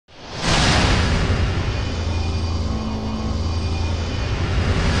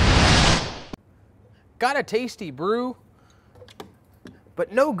Got a tasty brew,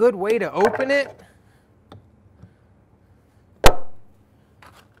 but no good way to open it.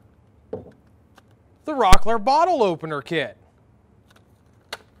 The Rockler Bottle Opener Kit.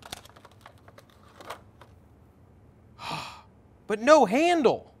 But no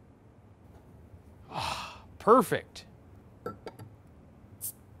handle. Perfect.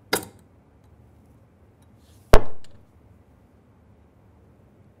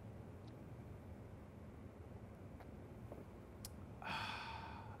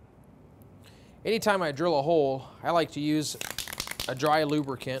 Anytime I drill a hole, I like to use a dry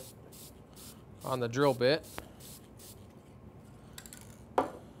lubricant on the drill bit. I've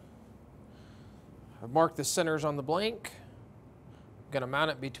marked the centers on the blank. I'm going to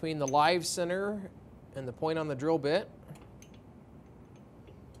mount it between the live center and the point on the drill bit.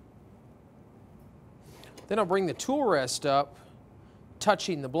 Then I'll bring the tool rest up,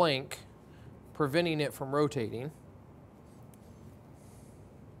 touching the blank, preventing it from rotating.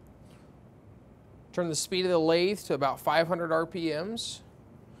 Turn the speed of the lathe to about 500 RPMs.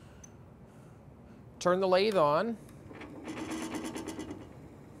 Turn the lathe on.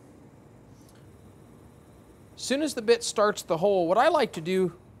 As soon as the bit starts the hole, what I like to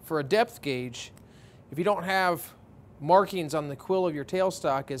do for a depth gauge, if you don't have markings on the quill of your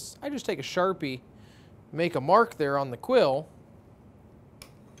tailstock, is I just take a Sharpie, make a mark there on the quill.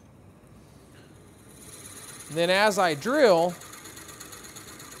 And then as I drill,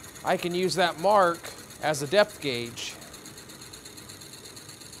 I can use that mark as a depth gauge.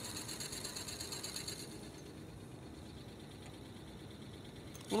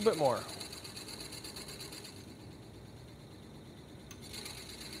 A little bit more.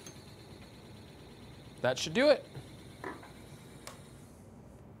 That should do it.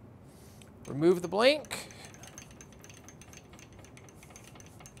 Remove the blank.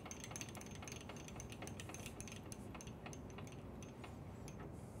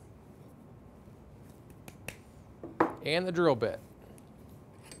 And the drill bit.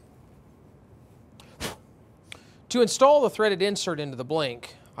 To install the threaded insert into the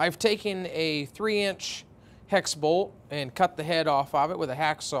blank, I've taken a 3-inch hex bolt and cut the head off of it with a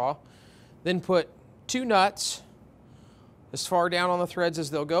hacksaw, then put 2 nuts as far down on the threads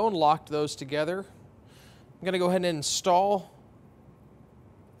as they'll go and locked those together. I'm going to go ahead and install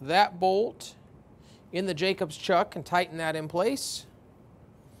that bolt in the Jacob's chuck and tighten that in place.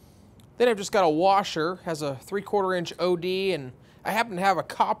 Then I've just got a washer, has a 3/4 inch OD, and I happen to have a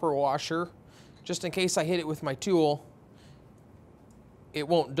copper washer just in case I hit it with my tool. It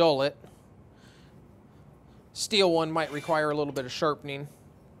won't dull it. Steel one might require a little bit of sharpening.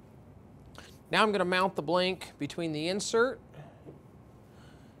 Now I'm going to mount the blank between the insert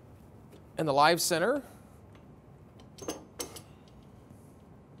and the live center.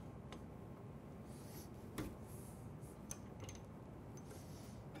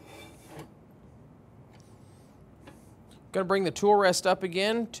 Going to bring the tool rest up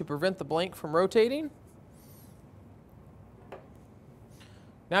again to prevent the blank from rotating.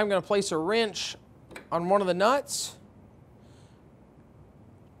 Now I'm going to place a wrench on one of the nuts,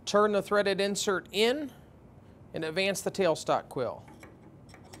 turn the threaded insert in, and advance the tailstock quill.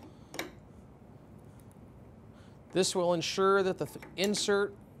 This will ensure that the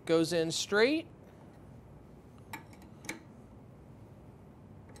insert goes in straight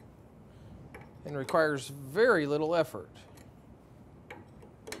and requires very little effort.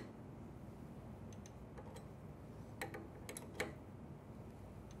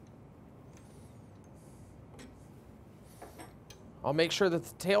 I'll make sure that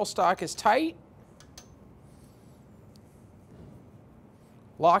the tailstock is tight.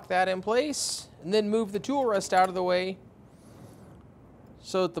 Lock that in place, and then move the tool rest out of the way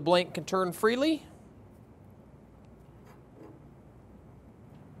so that the blank can turn freely.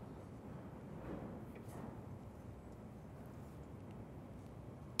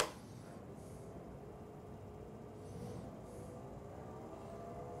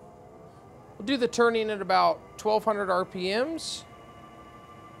 We'll do the turning at about 1200 RPMs.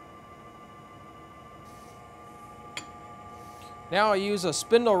 Now I use a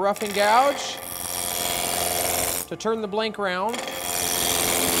spindle roughing gouge to turn the blank around.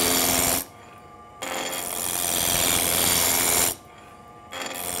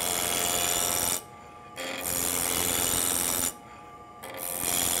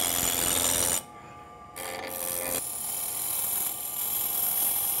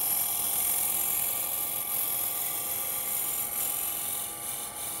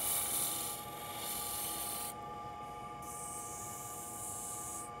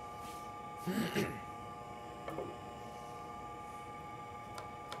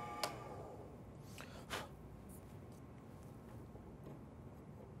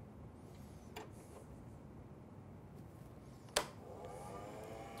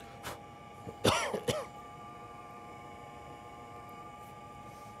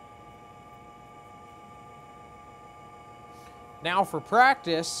 Now for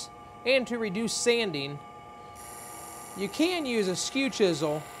practice and to reduce sanding, you can use a skew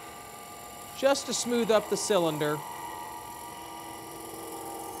chisel just to smooth up the cylinder.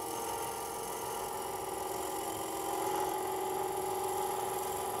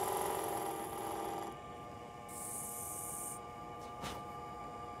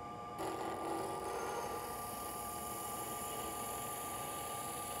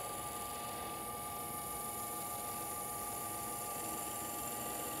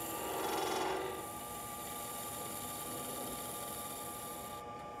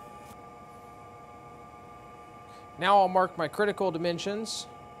 Now I'll mark my critical dimensions.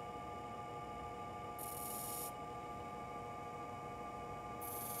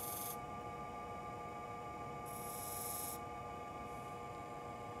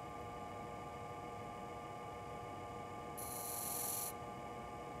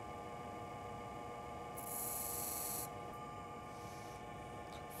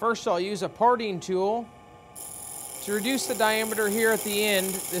 First, I'll use a parting tool to reduce the diameter here at the end.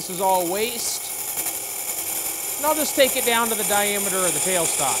 This is all waste. And I'll just take it down to the diameter of the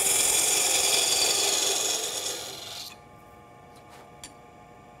tailstock.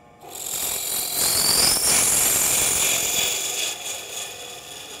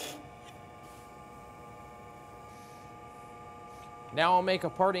 Now I'll make a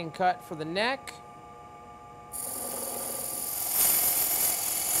parting cut for the neck.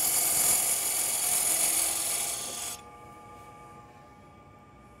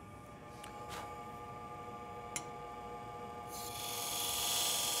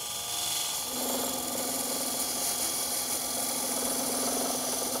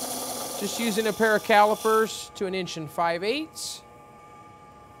 Just using a pair of calipers to 1 5/8 inches.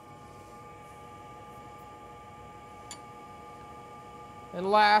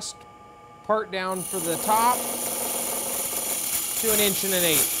 And last part down for the top to 1 1/8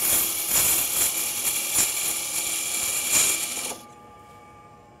 inches.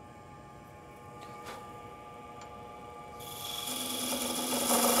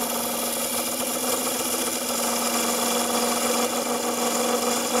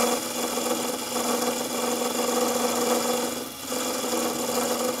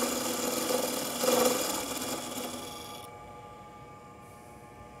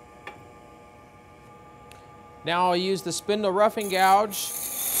 Now I'll use the spindle roughing gouge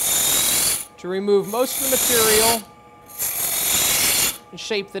to remove most of the material and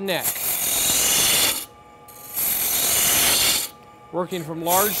shape the neck. Working from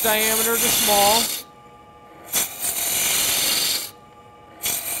large diameter to small.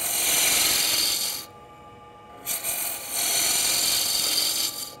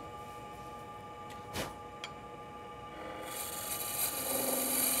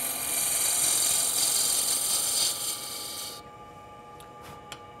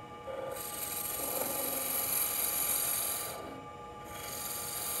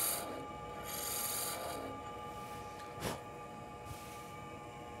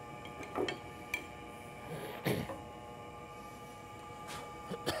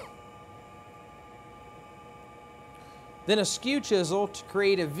 Then a skew chisel to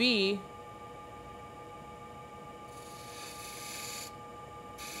create a V.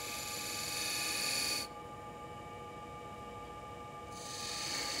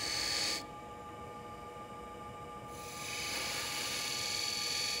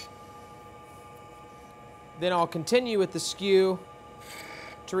 Then I'll continue with the skew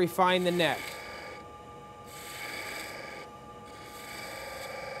to refine the neck.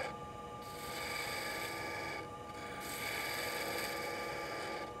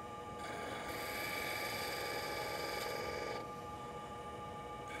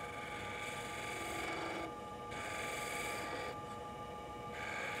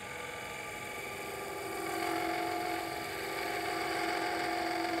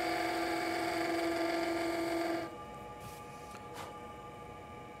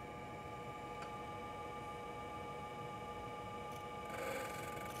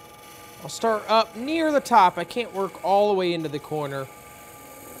 I'll start up near the top. I can't work all the way into the corner,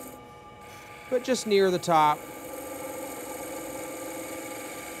 but just near the top.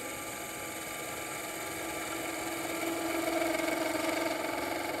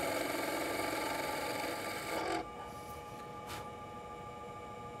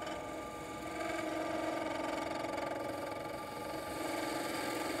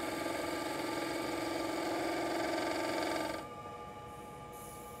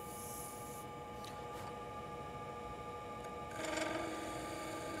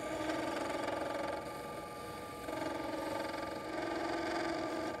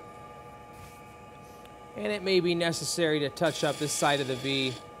 And it may be necessary to touch up this side of the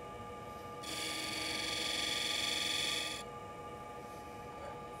V.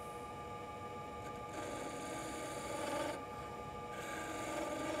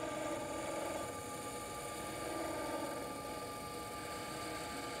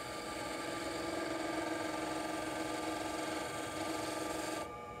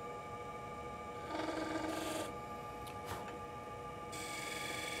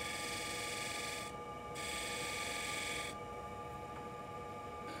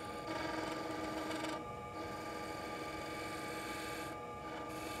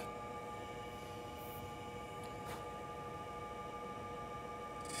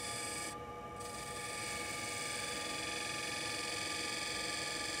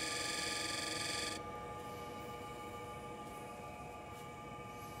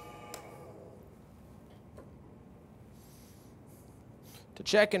 To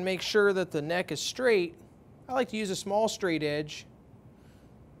check and make sure that the neck is straight, I like to use a small straight edge.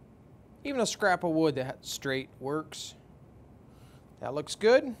 Even a scrap of wood that's straight works. That looks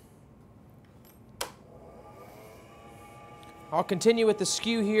good. I'll continue with the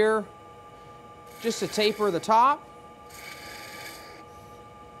skew here, just to taper the top.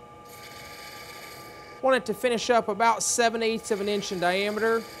 Want it to finish up about 7/8 of an inch in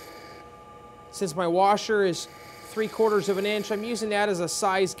diameter. Since my washer is 3/4 of an inch, I'm using that as a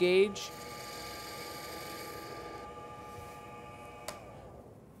size gauge.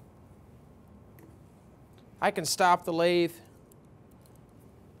 I can stop the lathe,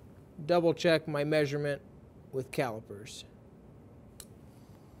 double check my measurement with calipers.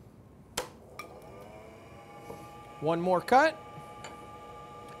 One more cut.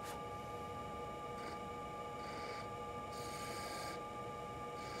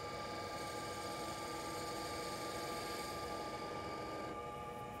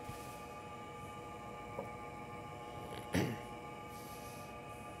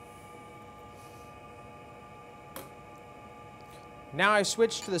 Now I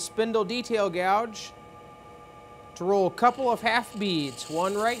switch to the spindle detail gouge to roll a couple of half beads.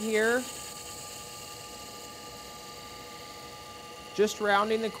 One right here, just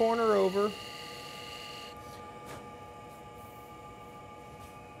rounding the corner over.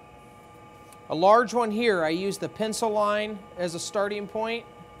 A large one here, I use the pencil line as a starting point.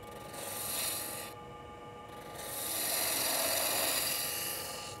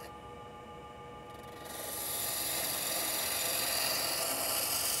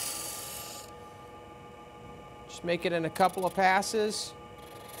 Make it in a couple of passes.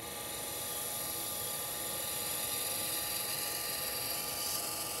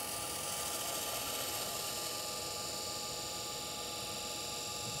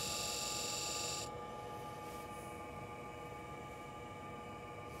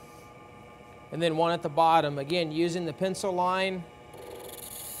 And then one at the bottom, again using the pencil line,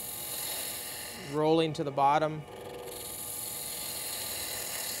 rolling to the bottom.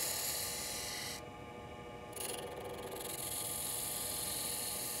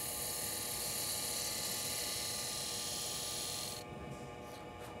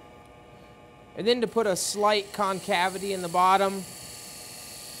 And then to put a slight concavity in the bottom,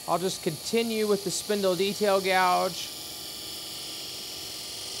 I'll just continue with the spindle detail gouge.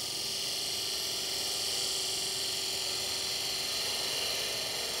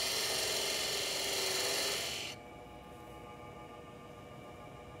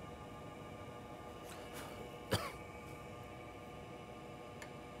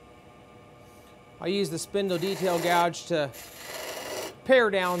 I use the spindle detail gouge to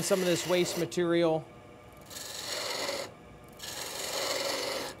pare down some of this waste material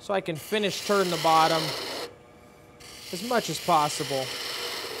so I can finish turn the bottom as much as possible.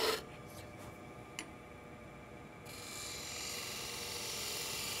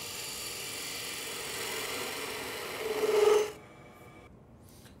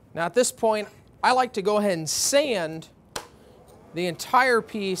 Now at this point, I like to go ahead and sand the entire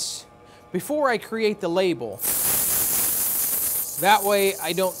piece before I create the label. That way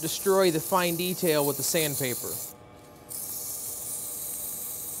I don't destroy the fine detail with the sandpaper.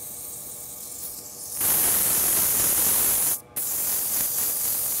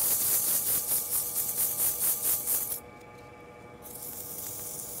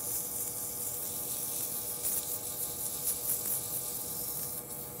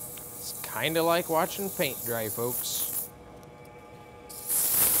 It's kind of like watching paint dry, folks.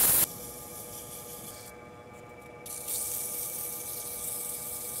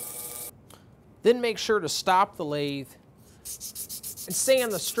 Then make sure to stop the lathe and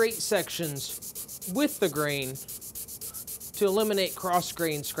sand the straight sections with the grain to eliminate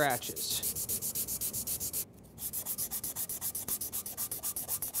cross-grain scratches.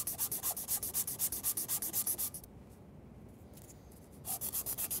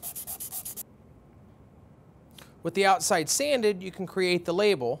 With the outside sanded, you can create the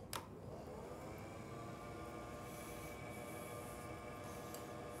label.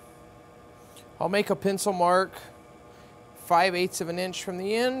 I'll make a pencil mark 5/8 of an inch from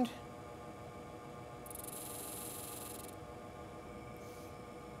the end.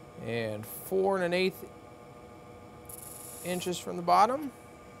 And 4 1/8 inches from the bottom.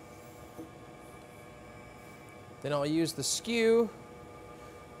 Then I'll use the skew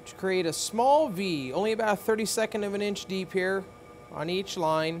to create a small V, only about 1/32 of an inch deep here on each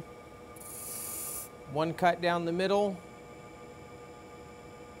line. One cut down the middle.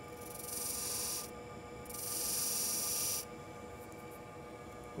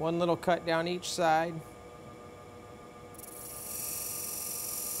 One little cut down each side.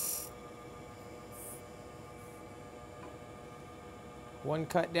 One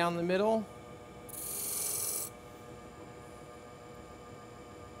cut down the middle.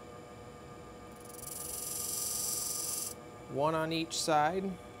 One on each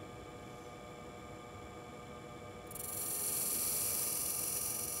side.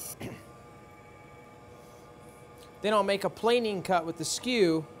 Then I'll make a planing cut with the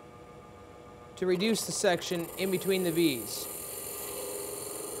skew to reduce the section in between the V's.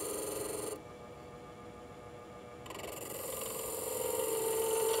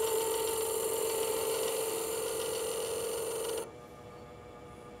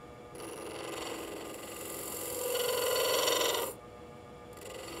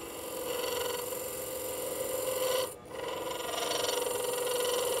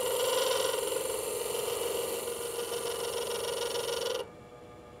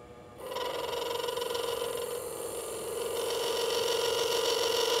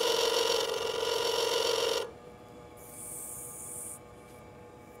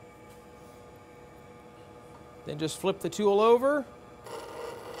 Then just flip the tool over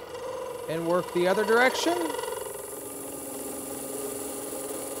and work the other direction.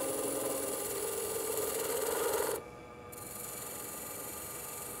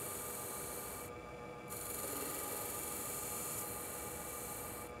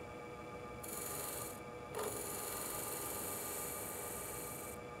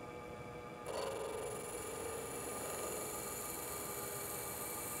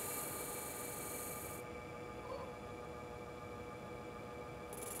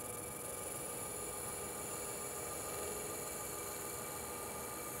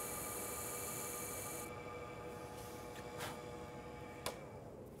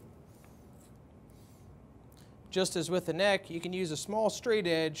 Just as with the neck, you can use a small straight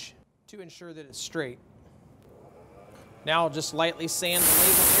edge to ensure that it's straight. Now I'll just lightly sand the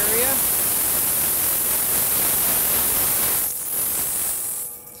label area.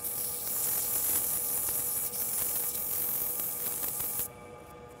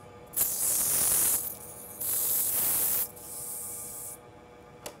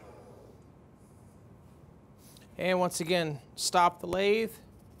 And once again, stop the lathe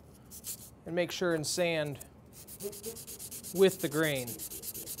and make sure and sand with the grain.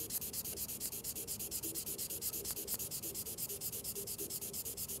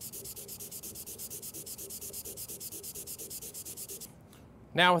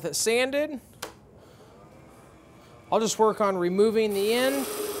 Now with it sanded, I'll just work on removing the end.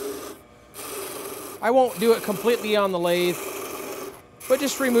 I won't do it completely on the lathe, but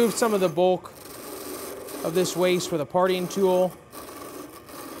just remove some of the bulk of this waste with a parting tool.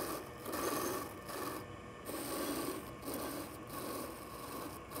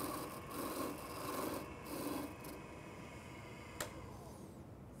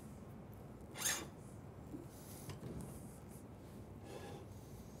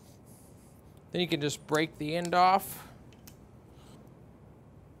 Then you can just break the end off.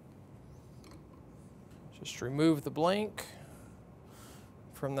 Just remove the blank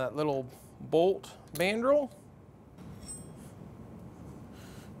from that little bolt mandrel.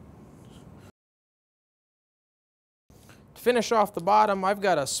 To finish off the bottom, I've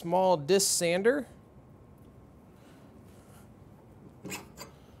got a small disc sander.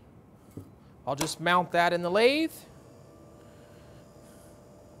 I'll just mount that in the lathe.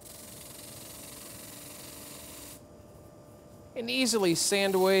 And easily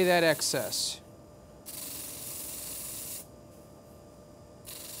sand away that excess.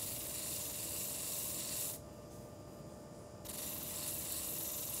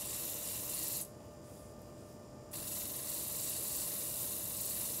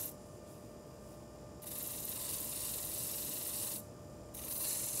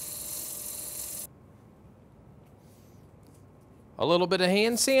 A little bit of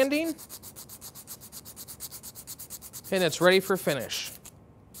hand sanding, and it's ready for finish.